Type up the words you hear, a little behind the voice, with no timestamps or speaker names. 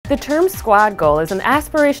The term squad goal is an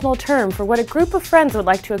aspirational term for what a group of friends would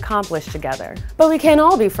like to accomplish together. But we can't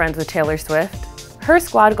all be friends with Taylor Swift. Her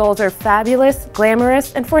squad goals are fabulous,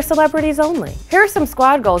 glamorous, and for celebrities only. Here are some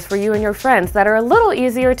squad goals for you and your friends that are a little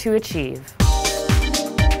easier to achieve.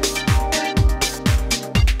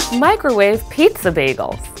 Microwave pizza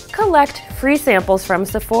bagels. Collect free samples from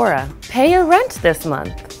Sephora. Pay your rent this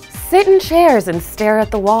month. Sit in chairs and stare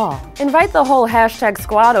at the wall. Invite the whole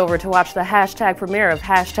 #squad over to watch the #premiere of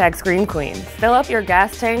 #Scream Queens. Fill up your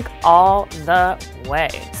gas tank all the way.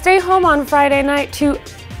 Stay home on Friday night to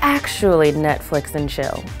actually Netflix and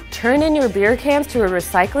chill. Turn in your beer cans to a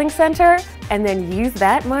recycling center and then use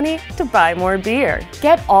that money to buy more beer.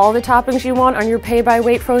 Get all the toppings you want on your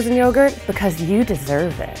pay-by-weight frozen yogurt because you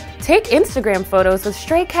deserve it. Take Instagram photos with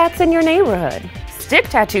stray cats in your neighborhood. Stick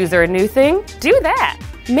tattoos are a new thing. Do that.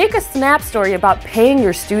 Make a Snap story about paying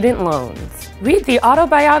your student loans. Read the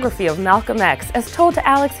autobiography of Malcolm X as told to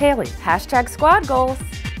Alex Haley. #squad goals.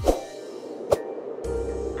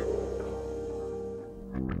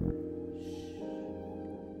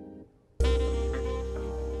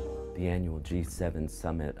 The annual G7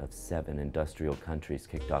 summit of 7 industrial countries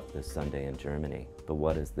kicked off this Sunday in Germany. But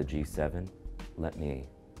what is the G7? Let me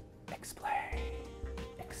explain.